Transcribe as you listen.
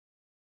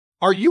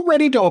Are you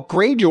ready to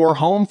upgrade your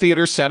home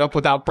theater setup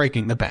without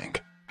breaking the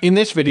bank? In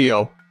this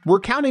video, we're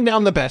counting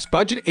down the best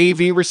budget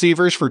AV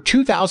receivers for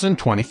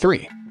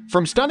 2023.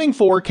 From stunning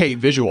 4K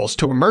visuals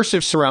to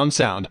immersive surround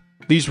sound,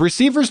 these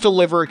receivers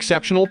deliver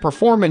exceptional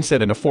performance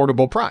at an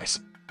affordable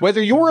price.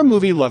 Whether you're a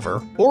movie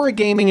lover or a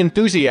gaming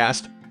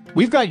enthusiast,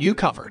 we've got you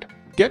covered.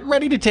 Get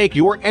ready to take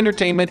your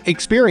entertainment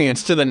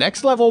experience to the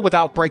next level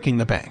without breaking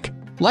the bank.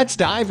 Let's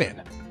dive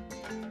in.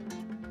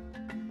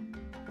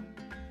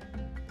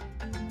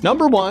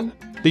 Number 1.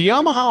 The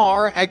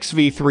YAMAHA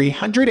RXV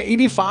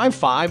 385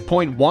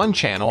 5.1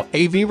 channel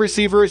AV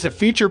receiver is a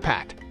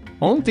feature-packed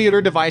home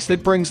theater device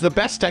that brings the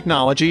best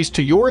technologies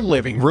to your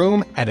living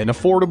room at an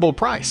affordable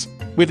price.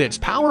 With its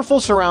powerful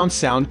surround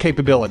sound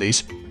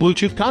capabilities,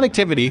 Bluetooth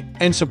connectivity,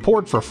 and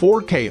support for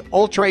 4K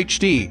Ultra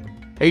HD,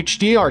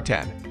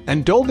 HDR10,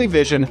 and Dolby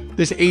Vision,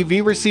 this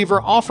AV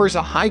receiver offers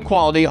a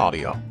high-quality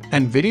audio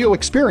and video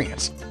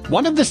experience.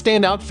 One of the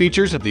standout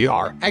features of the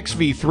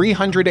RXV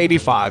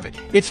 385 is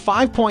its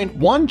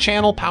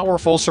 5.1-channel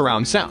powerful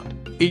surround sound.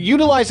 It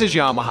utilizes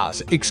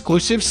Yamaha's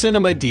exclusive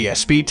Cinema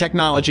DSP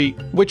technology,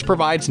 which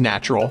provides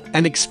natural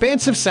and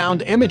expansive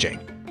sound imaging.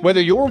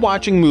 Whether you're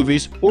watching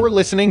movies or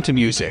listening to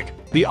music,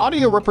 the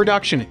audio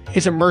reproduction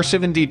is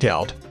immersive and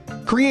detailed,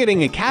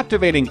 creating a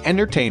captivating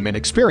entertainment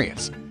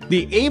experience.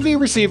 The AV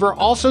receiver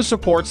also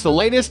supports the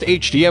latest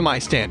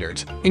HDMI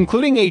standards,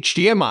 including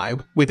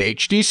HDMI with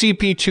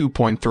HDCP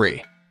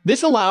 2.3.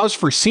 This allows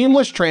for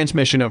seamless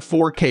transmission of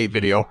 4K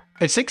video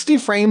at 60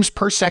 frames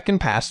per second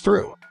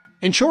pass-through,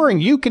 ensuring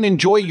you can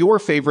enjoy your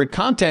favorite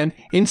content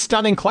in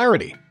stunning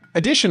clarity.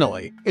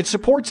 Additionally, it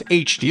supports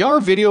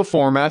HDR video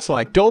formats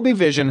like Dolby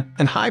Vision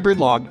and hybrid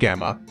log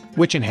gamma,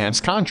 which enhance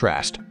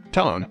contrast,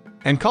 tone,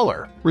 and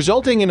color,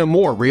 resulting in a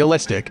more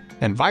realistic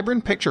and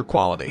vibrant picture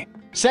quality.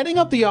 Setting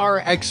up the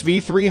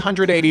RXV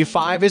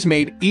 385 is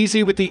made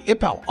easy with the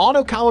IPL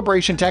auto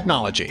calibration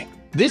technology.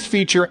 This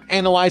feature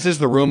analyzes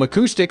the room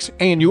acoustics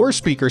and your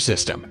speaker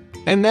system,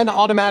 and then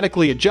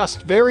automatically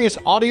adjusts various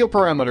audio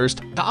parameters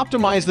to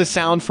optimize the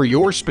sound for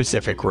your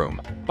specific room.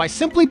 By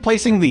simply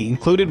placing the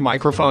included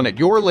microphone at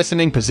your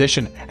listening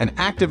position and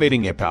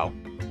activating IPL,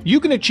 you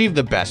can achieve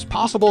the best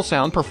possible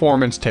sound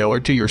performance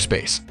tailored to your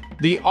space.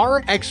 The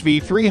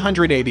RXV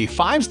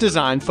 385's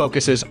design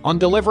focuses on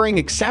delivering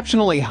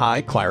exceptionally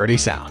high-clarity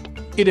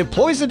sound. It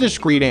employs a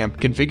discrete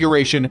amp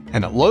configuration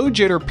and a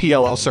low-jitter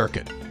PLL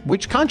circuit,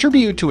 which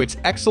contribute to its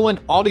excellent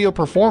audio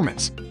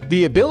performance.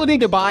 The ability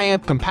to buy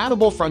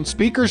amp-compatible front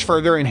speakers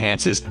further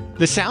enhances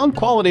the sound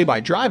quality by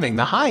driving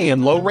the high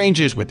and low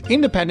ranges with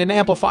independent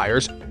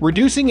amplifiers,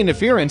 reducing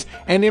interference,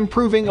 and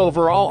improving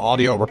overall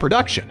audio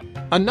reproduction.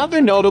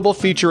 Another notable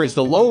feature is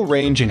the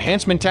low-range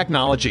enhancement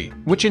technology,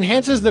 which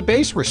enhances the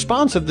bass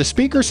response of the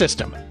speaker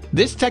system.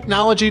 This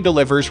technology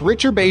delivers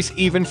richer bass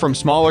even from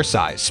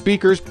smaller-sized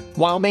speakers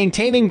while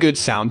maintaining good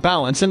sound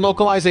balance and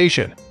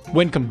localization.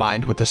 When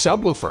combined with the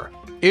subwoofer,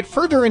 it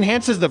further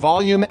enhances the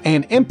volume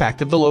and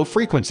impact of the low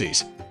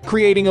frequencies,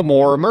 creating a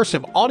more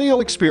immersive audio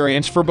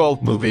experience for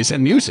both movies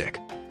and music.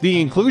 The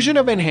inclusion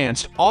of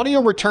enhanced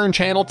audio return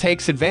channel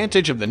takes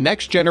advantage of the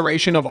next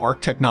generation of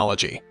ARC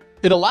technology.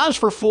 It allows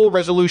for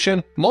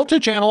full-resolution,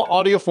 multi-channel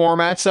audio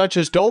formats such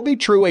as Dolby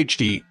True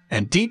HD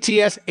and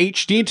DTS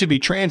HD to be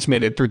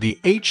transmitted through the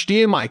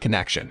HDMI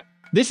connection.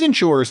 This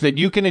ensures that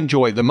you can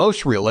enjoy the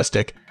most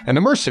realistic and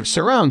immersive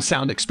surround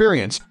sound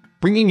experience,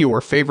 bringing your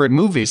favorite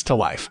movies to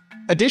life.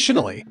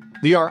 Additionally,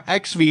 the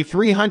RXV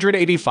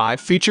 385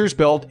 features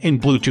built-in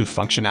Bluetooth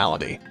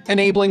functionality,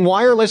 enabling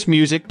wireless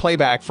music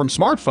playback from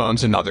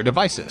smartphones and other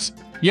devices.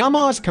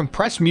 Yamaha's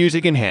compressed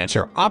music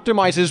enhancer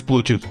optimizes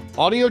Bluetooth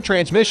audio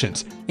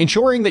transmissions,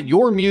 ensuring that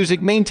your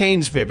music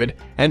maintains vivid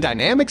and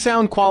dynamic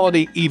sound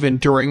quality even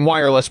during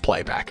wireless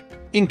playback.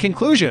 In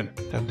conclusion,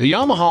 the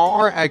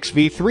YAMAHA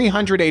RXV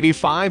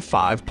 385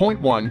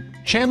 5.1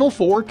 Channel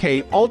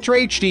 4K Ultra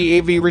HD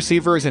AV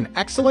receiver is an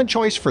excellent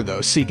choice for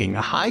those seeking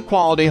a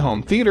high-quality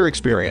home theater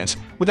experience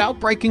without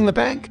breaking the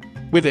bank.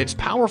 With its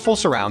powerful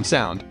surround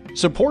sound,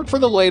 support for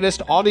the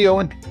latest audio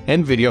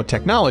and video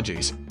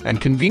technologies,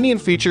 and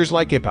convenient features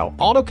like IPL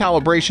auto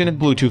calibration and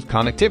Bluetooth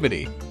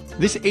connectivity,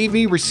 this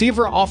AV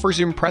receiver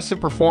offers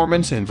impressive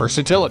performance and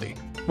versatility.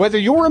 Whether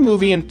you're a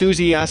movie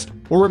enthusiast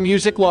or a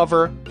music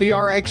lover, the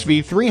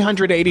RXV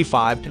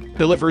 385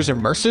 delivers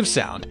immersive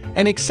sound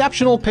and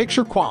exceptional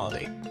picture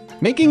quality,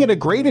 making it a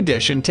great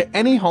addition to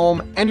any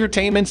home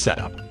entertainment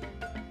setup.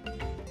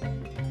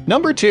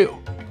 Number 2.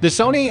 The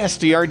Sony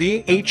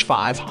SDRD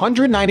H5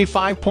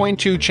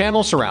 195.2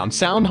 channel surround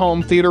sound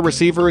home theater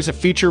receiver is a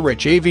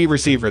feature-rich AV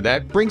receiver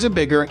that brings a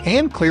bigger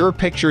and clearer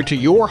picture to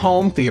your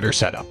home theater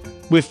setup.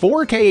 With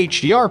 4K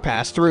HDR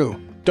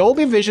pass-through,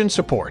 Dolby Vision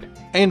support,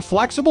 and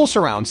flexible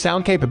surround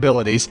sound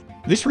capabilities,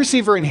 this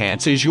receiver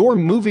enhances your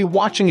movie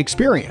watching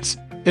experience.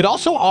 It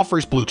also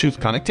offers Bluetooth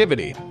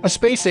connectivity, a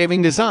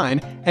space-saving design,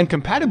 and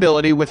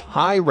compatibility with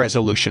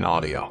high-resolution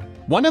audio.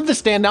 One of the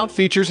standout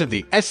features of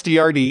the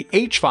SDRD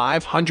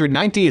H5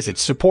 190 is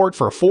its support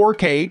for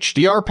 4K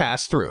HDR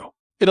pass-through.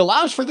 It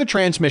allows for the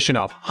transmission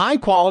of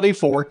high-quality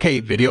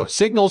 4K video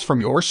signals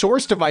from your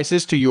source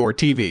devices to your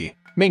TV,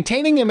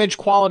 maintaining image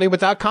quality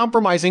without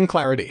compromising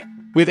clarity.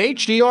 With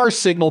HDR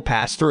signal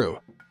pass-through,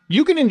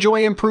 you can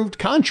enjoy improved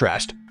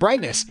contrast,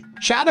 brightness,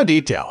 shadow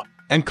detail,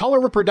 and color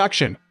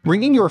reproduction,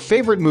 bringing your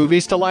favorite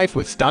movies to life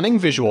with stunning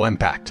visual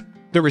impact.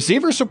 The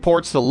receiver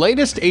supports the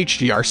latest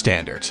HDR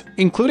standards,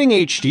 including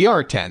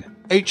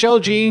HDR10,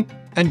 HLG,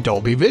 and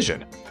Dolby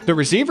Vision. The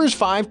receiver's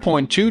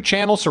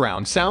 5.2-channel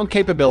surround sound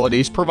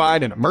capabilities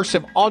provide an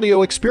immersive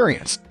audio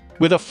experience.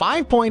 With a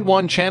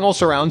 5.1-channel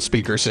surround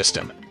speaker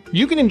system,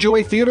 you can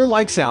enjoy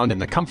theater-like sound in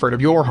the comfort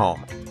of your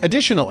home.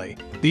 Additionally,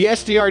 the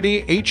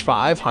SDRD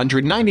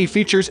H590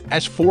 features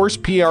S4's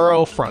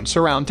PRO front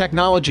surround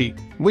technology,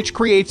 which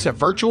creates a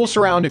virtual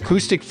surround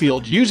acoustic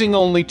field using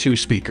only 2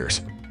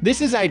 speakers. This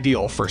is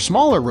ideal for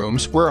smaller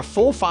rooms where a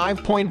full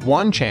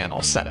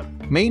 5.1-channel setup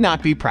may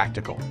not be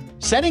practical.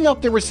 Setting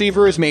up the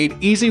receiver is made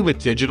easy with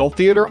digital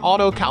theater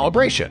auto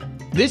calibration.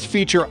 This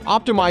feature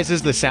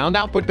optimizes the sound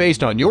output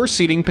based on your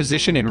seating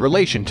position in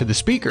relation to the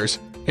speakers,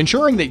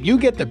 ensuring that you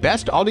get the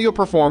best audio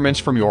performance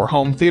from your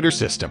home theater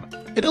system.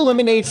 It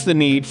eliminates the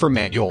need for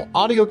manual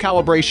audio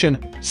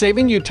calibration,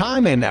 saving you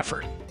time and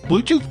effort.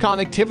 Bluetooth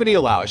connectivity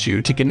allows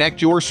you to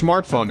connect your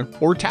smartphone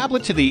or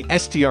tablet to the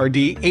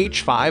SDRD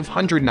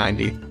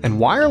H590 and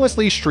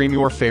wirelessly stream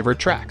your favorite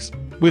tracks.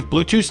 With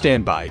Bluetooth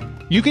standby,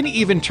 you can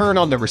even turn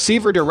on the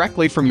receiver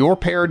directly from your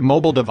paired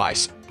mobile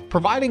device,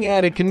 providing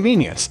added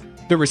convenience.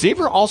 The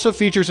receiver also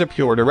features a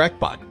Pure Direct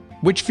button,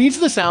 which feeds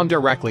the sound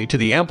directly to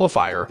the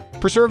amplifier,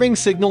 preserving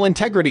signal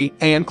integrity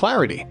and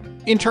clarity.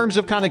 In terms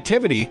of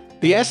connectivity,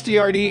 the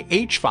SDRD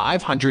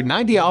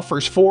H590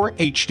 offers 4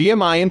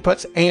 HDMI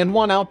inputs and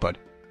 1 output,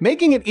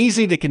 making it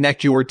easy to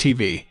connect your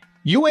TV,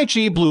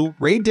 UHD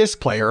Blu-ray disc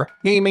player,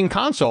 gaming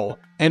console,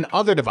 and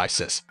other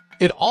devices.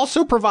 It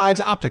also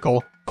provides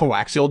optical,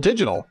 coaxial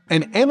digital,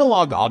 and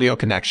analog audio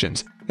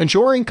connections,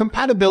 ensuring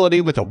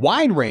compatibility with a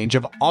wide range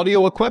of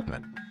audio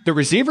equipment. The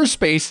receiver's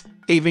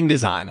space-saving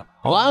design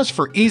allows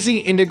for easy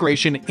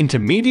integration into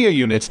media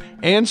units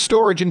and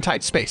storage in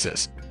tight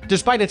spaces.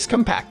 Despite its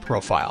compact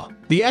profile,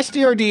 the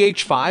SDRD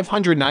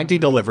H590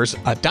 delivers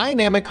a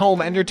dynamic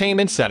home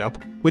entertainment setup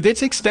with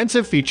its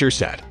extensive feature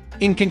set.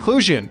 In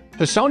conclusion,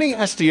 the Sony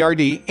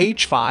SDRD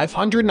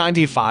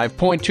H590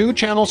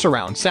 5.2-channel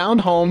surround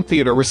sound home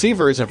theater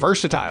receiver is a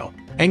versatile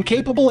and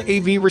capable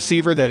AV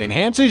receiver that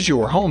enhances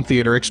your home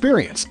theater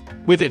experience.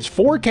 With its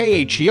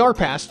 4K HDR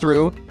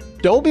pass-through,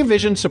 Dolby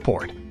Vision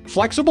support,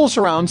 flexible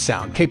surround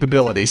sound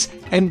capabilities,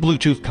 and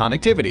Bluetooth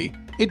connectivity,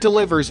 it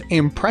delivers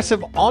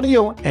impressive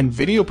audio and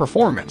video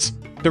performance.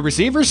 The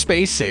receiver's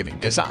space-saving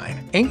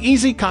design and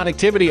easy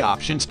connectivity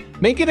options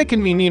make it a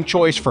convenient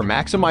choice for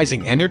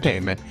maximizing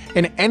entertainment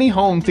in any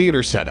home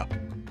theater setup.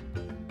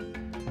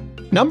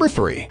 Number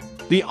 3.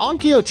 The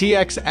Onkyo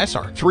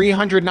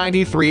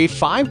TX-SR393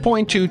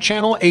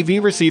 5.2-channel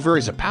AV receiver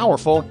is a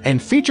powerful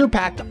and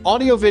feature-packed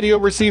audio-video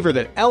receiver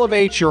that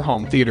elevates your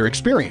home theater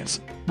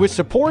experience. With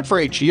support for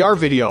HDR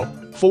video,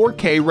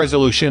 4K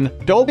resolution,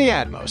 Dolby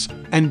Atmos,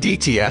 and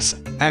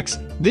DTS-X,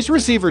 this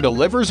receiver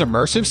delivers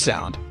immersive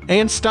sound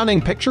and stunning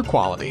picture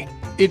quality.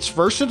 Its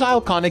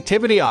versatile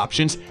connectivity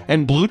options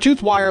and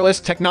Bluetooth wireless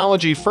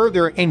technology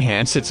further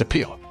enhance its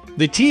appeal.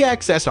 The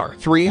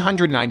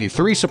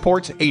TX-SR393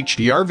 supports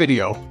HDR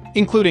video,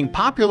 including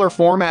popular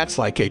formats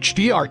like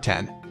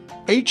HDR10,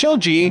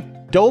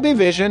 HLG, Dolby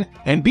Vision,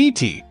 and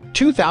BT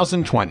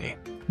 2020.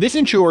 This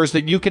ensures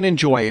that you can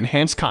enjoy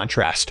enhanced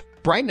contrast,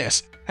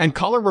 brightness, and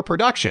color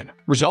reproduction,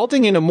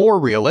 resulting in a more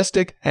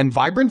realistic and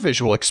vibrant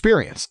visual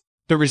experience.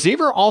 The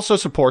receiver also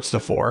supports the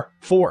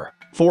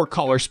 4:4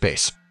 color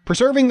space,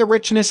 preserving the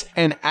richness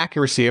and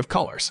accuracy of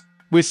colors.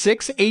 With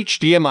 6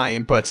 HDMI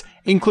inputs,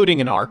 including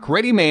an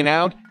ARC-ready main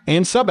out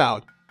and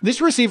sub-out,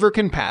 this receiver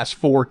can pass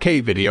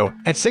 4K video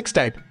at 6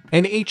 type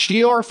and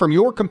HDR from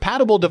your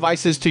compatible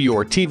devices to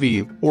your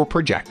TV or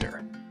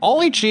projector.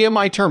 All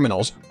HDMI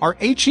terminals are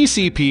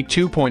HDCP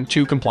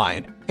 2.2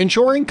 compliant,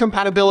 ensuring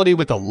compatibility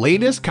with the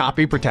latest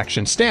copy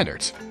protection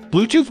standards.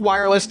 Bluetooth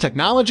wireless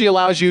technology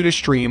allows you to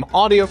stream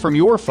audio from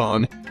your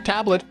phone,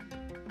 tablet,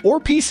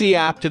 or PC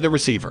app to the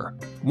receiver.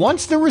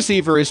 Once the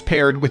receiver is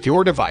paired with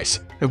your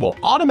device, it will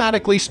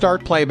automatically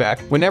start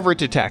playback whenever it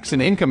detects an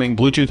incoming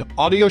Bluetooth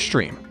audio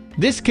stream.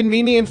 This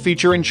convenient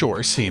feature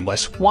ensures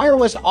seamless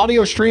wireless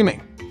audio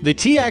streaming. The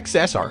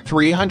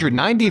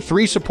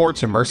TX-SR393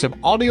 supports immersive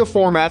audio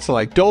formats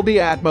like Dolby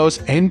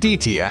Atmos and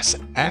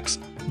DTS-X.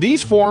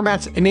 These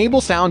formats enable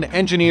sound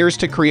engineers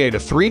to create a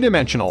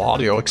three-dimensional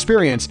audio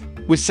experience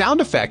with sound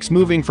effects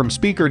moving from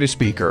speaker to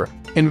speaker,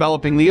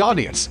 enveloping the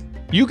audience.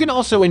 You can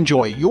also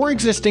enjoy your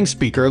existing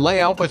speaker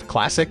layout with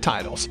classic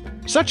titles,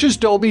 such as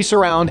Dolby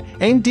Surround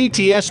and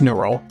DTS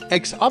Neural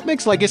X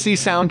Upmix Legacy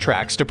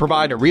soundtracks to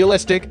provide a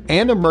realistic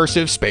and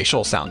immersive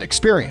spatial sound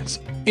experience.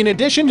 In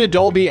addition to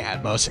Dolby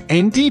Atmos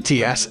and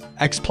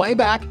DTS-X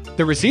playback,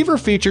 the receiver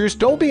features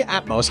Dolby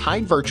Atmos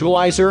Height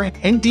Virtualizer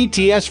and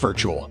DTS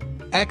Virtual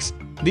X.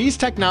 These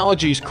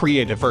technologies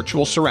create a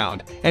virtual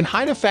surround and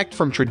height effect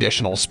from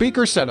traditional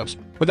speaker setups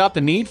without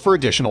the need for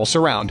additional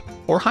surround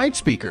or height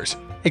speakers,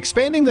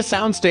 expanding the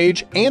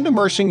soundstage and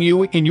immersing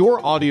you in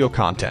your audio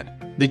content.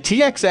 The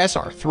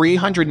TXS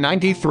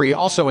R393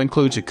 also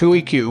includes a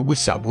EQ with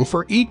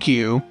subwoofer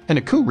EQ and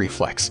a EQ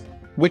reflex,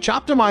 which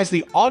optimize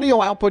the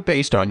audio output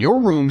based on your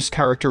room's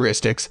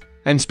characteristics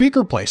and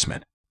speaker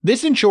placement.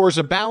 This ensures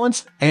a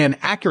balanced and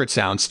accurate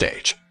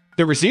soundstage.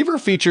 The receiver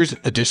features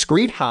a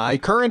discrete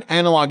high-current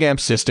analog amp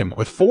system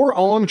with 4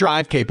 ohm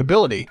drive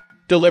capability,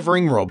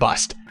 delivering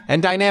robust and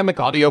dynamic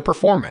audio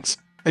performance.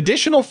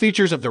 Additional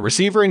features of the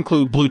receiver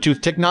include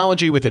Bluetooth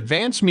technology with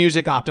advanced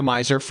music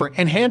optimizer for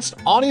enhanced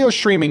audio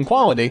streaming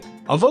quality,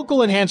 a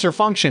vocal enhancer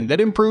function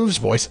that improves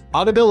voice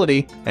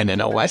audibility, and an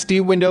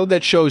OSD window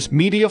that shows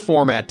media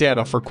format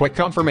data for quick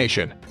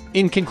confirmation.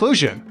 In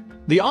conclusion,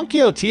 the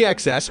Onkyo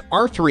TXS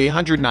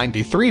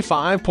R393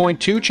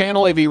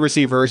 5.2-channel AV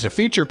receiver is a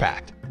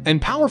feature-packed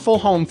and powerful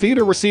home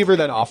theater receiver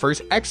that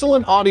offers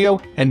excellent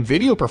audio and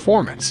video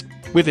performance.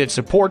 With its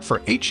support for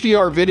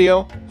HDR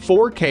video,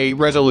 4K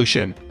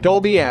resolution,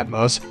 Dolby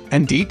Atmos,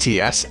 and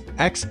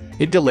DTS-X,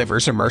 it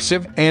delivers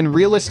immersive and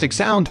realistic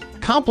sound,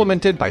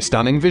 complemented by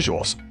stunning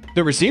visuals.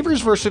 The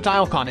receiver's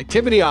versatile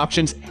connectivity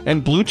options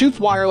and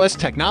Bluetooth wireless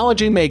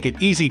technology make it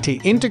easy to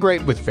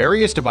integrate with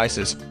various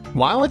devices,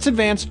 while its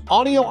advanced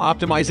audio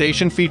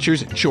optimization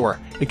features ensure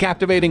a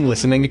captivating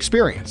listening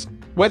experience.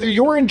 Whether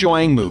you're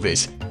enjoying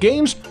movies,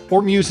 games,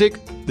 or music,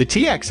 the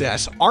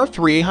TXS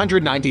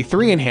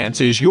R393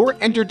 enhances your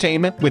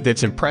entertainment with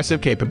its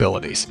impressive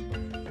capabilities.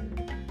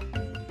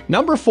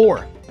 Number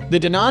 4. The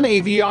Denon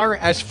AVR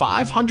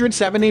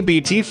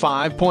S570BT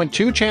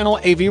 5.2-channel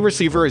AV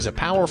receiver is a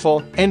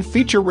powerful and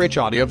feature-rich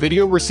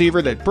audio-video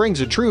receiver that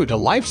brings a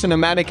true-to-life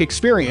cinematic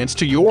experience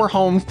to your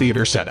home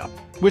theater setup.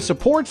 With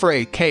support for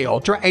 8K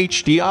Ultra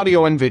HD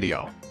audio and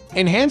video,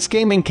 enhanced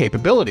gaming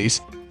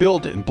capabilities,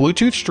 built-in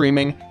Bluetooth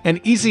streaming,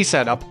 and easy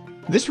setup,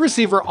 this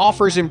receiver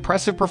offers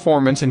impressive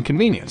performance and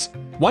convenience.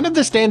 One of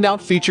the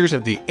standout features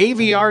of the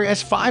AVR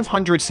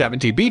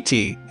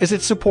S570BT is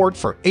its support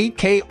for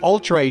 8K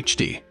Ultra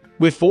HD.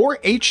 With 4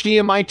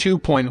 HDMI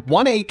 2.1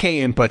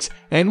 8K inputs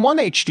and 1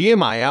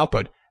 HDMI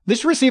output,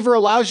 this receiver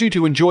allows you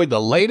to enjoy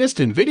the latest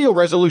in video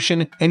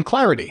resolution and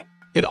clarity.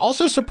 It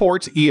also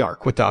supports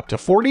eARC with up to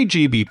 40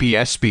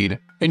 Gbps speed,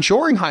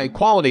 ensuring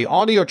high-quality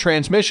audio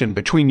transmission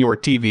between your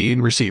TV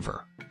and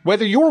receiver.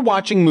 Whether you're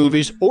watching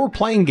movies or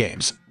playing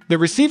games, the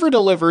receiver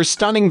delivers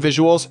stunning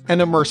visuals and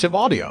immersive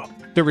audio.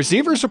 The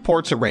receiver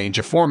supports a range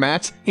of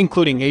formats,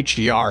 including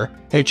HDR,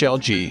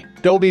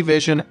 HLG, Dolby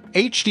Vision,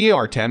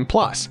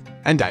 HDR10+,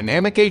 and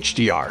Dynamic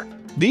HDR.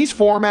 These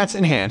formats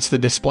enhance the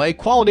display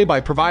quality by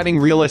providing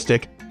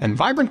realistic and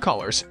vibrant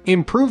colors,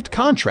 improved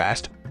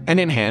contrast, and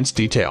enhanced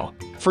detail.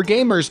 For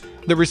gamers,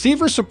 the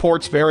receiver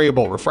supports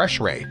variable refresh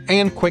rate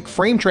and quick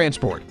frame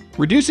transport,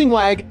 reducing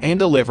lag and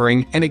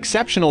delivering an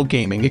exceptional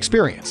gaming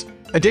experience.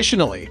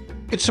 Additionally,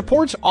 it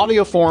supports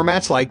audio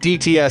formats like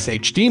DTS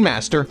HD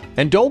Master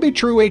and Dolby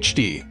True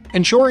HD,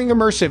 ensuring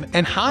immersive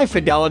and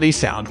high-fidelity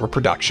sound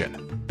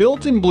reproduction.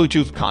 Built-in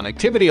Bluetooth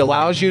connectivity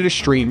allows you to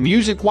stream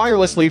music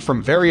wirelessly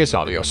from various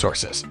audio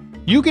sources.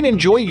 You can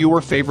enjoy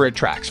your favorite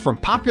tracks from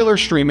popular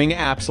streaming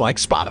apps like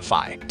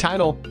Spotify,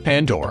 Tidal,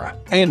 Pandora,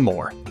 and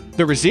more.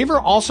 The receiver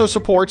also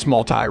supports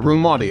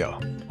multi-room audio,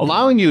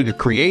 allowing you to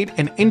create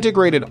an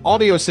integrated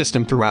audio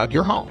system throughout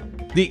your home.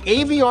 The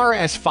AVR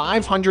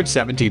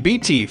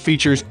S570BT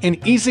features an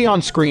easy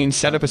on-screen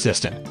setup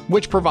assistant,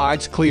 which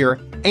provides clear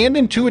and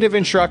intuitive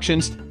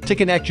instructions to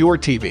connect your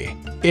TV.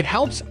 It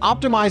helps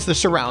optimize the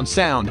surround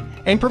sound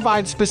and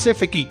provides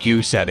specific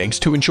EQ settings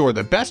to ensure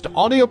the best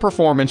audio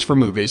performance for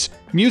movies,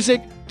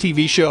 music,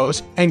 TV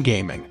shows, and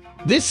gaming.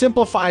 This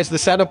simplifies the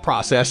setup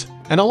process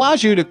and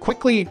allows you to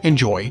quickly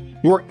enjoy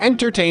your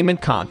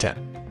entertainment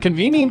content.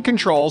 Convenient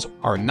controls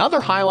are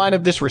another highlight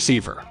of this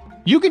receiver.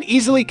 You can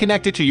easily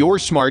connect it to your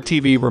smart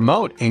TV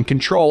remote and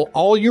control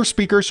all your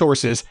speaker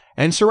sources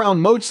and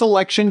surround mode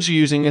selections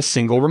using a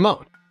single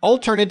remote.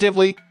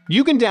 Alternatively,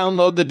 you can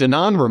download the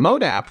Denon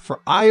Remote app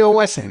for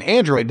iOS and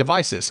Android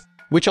devices,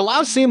 which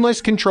allows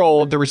seamless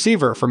control of the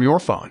receiver from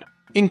your phone.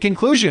 In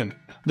conclusion,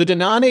 the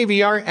Denon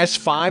AVR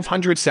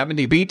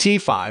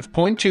S570BT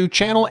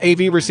 5.2-channel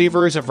AV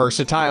receiver is a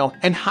versatile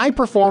and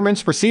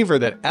high-performance receiver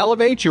that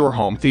elevates your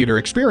home theater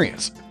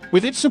experience.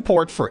 With its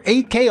support for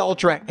 8K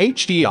Ultra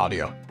HD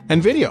audio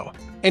and video,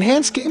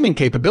 enhanced gaming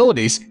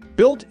capabilities,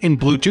 built-in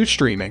Bluetooth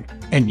streaming,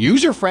 and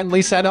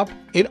user-friendly setup,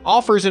 it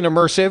offers an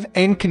immersive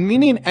and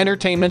convenient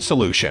entertainment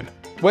solution.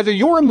 Whether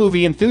you're a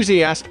movie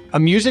enthusiast, a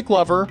music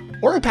lover,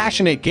 or a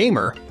passionate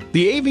gamer,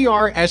 the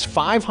AVR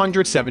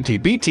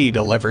S570BT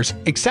delivers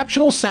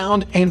exceptional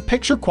sound and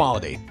picture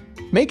quality,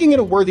 making it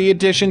a worthy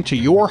addition to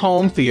your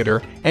home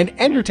theater and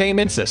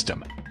entertainment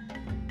system.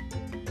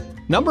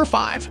 Number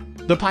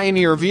 5. The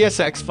Pioneer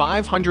VSX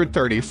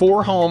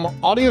 534 Home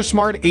Audio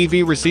Smart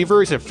AV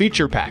Receiver is a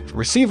feature-packed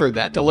receiver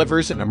that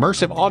delivers an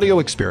immersive audio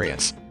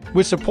experience.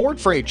 With support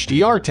for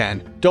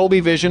HDR10, Dolby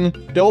Vision,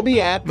 Dolby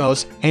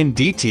Atmos, and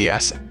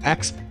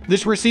DTS-X,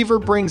 this receiver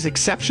brings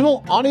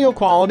exceptional audio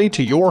quality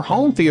to your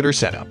home theater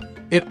setup.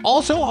 It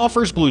also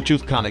offers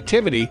Bluetooth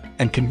connectivity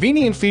and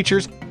convenient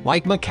features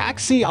like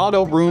Macaque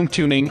Auto Room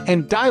Tuning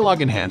and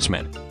Dialogue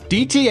Enhancement.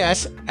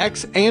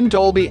 DTS-X and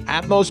Dolby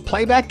Atmos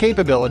playback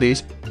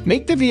capabilities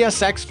make the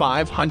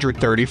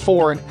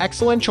VSX534 an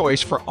excellent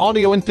choice for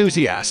audio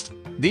enthusiasts.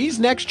 These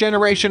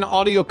next-generation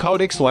audio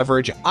codecs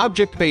leverage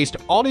object-based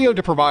audio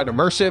to provide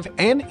immersive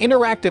and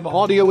interactive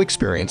audio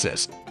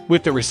experiences.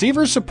 With the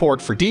receiver's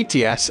support for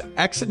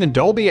DTS-X and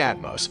Dolby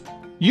Atmos,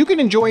 you can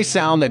enjoy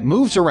sound that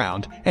moves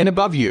around and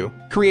above you,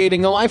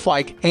 creating a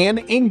lifelike and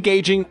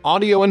engaging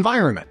audio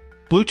environment.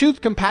 Bluetooth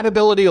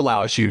compatibility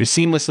allows you to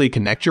seamlessly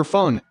connect your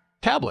phone,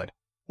 tablet,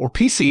 or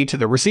PC to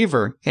the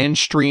receiver and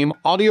stream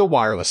audio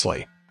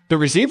wirelessly. The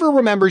receiver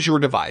remembers your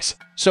device,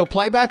 so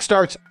playback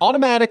starts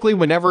automatically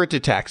whenever it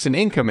detects an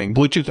incoming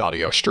Bluetooth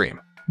audio stream.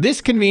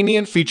 This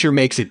convenient feature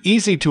makes it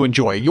easy to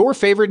enjoy your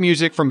favorite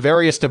music from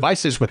various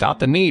devices without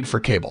the need for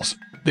cables.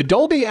 The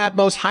Dolby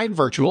Atmos Height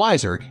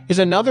Virtualizer is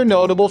another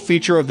notable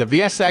feature of the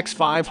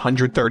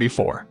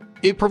VSX534.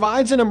 It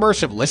provides an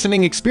immersive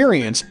listening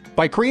experience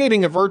by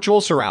creating a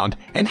virtual surround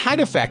and height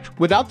effect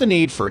without the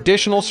need for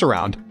additional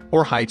surround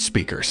or height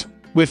speakers.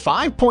 With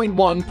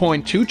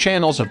 5.1.2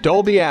 channels of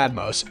Dolby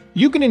Atmos,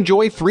 you can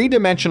enjoy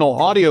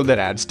three-dimensional audio that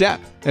adds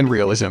depth and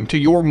realism to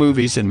your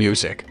movies and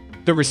music.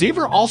 The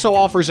receiver also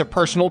offers a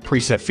personal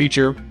preset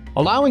feature,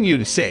 allowing you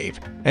to save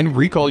and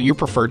recall your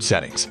preferred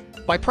settings.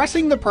 By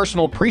pressing the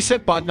personal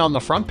preset button on the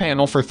front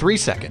panel for 3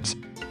 seconds,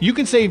 you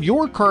can save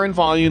your current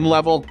volume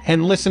level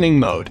and listening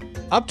mode.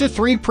 Up to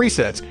 3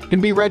 presets can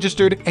be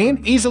registered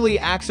and easily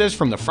accessed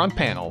from the front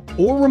panel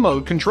or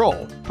remote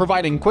control,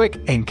 providing quick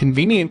and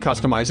convenient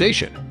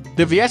customization.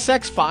 The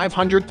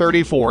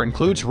VSX534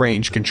 includes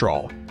range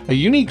control, a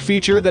unique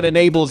feature that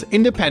enables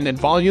independent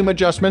volume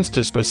adjustments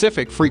to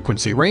specific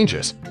frequency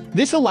ranges.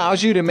 This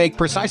allows you to make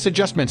precise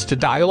adjustments to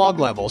dialogue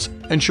levels,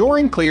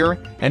 ensuring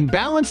clear and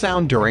balanced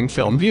sound during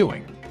film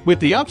viewing. With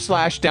the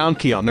up/down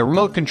key on the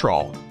remote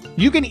control,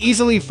 you can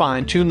easily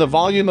fine-tune the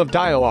volume of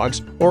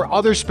dialogues or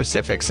other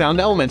specific sound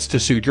elements to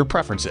suit your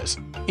preferences.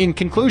 In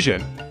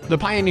conclusion, the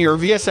Pioneer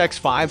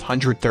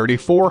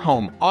VSX534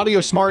 Home Audio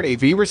Smart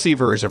AV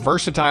Receiver is a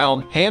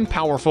versatile and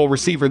powerful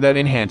receiver that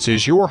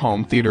enhances your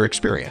home theater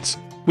experience.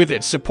 With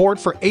its support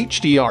for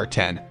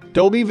HDR10,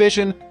 Dolby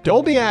Vision,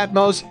 Dolby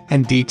Atmos,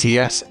 and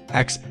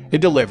DTS-X,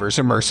 it delivers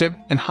immersive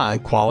and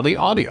high-quality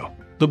audio.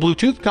 The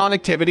Bluetooth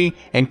connectivity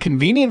and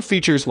convenient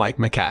features like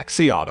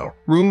Macaxi Auto,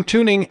 room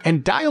tuning,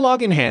 and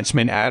dialogue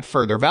enhancement add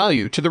further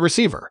value to the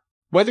receiver.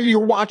 Whether you're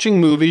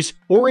watching movies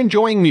or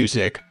enjoying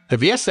music, the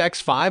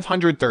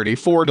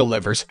VSX534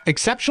 delivers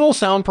exceptional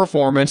sound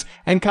performance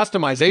and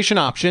customization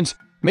options,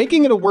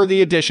 making it a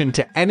worthy addition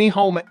to any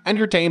home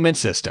entertainment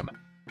system.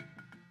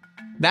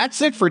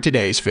 That's it for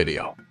today's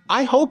video.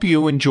 I hope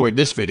you enjoyed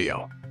this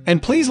video,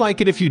 and please like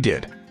it if you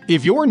did.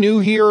 If you're new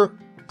here,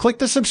 click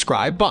the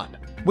subscribe button.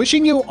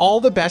 Wishing you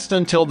all the best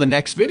until the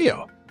next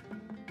video.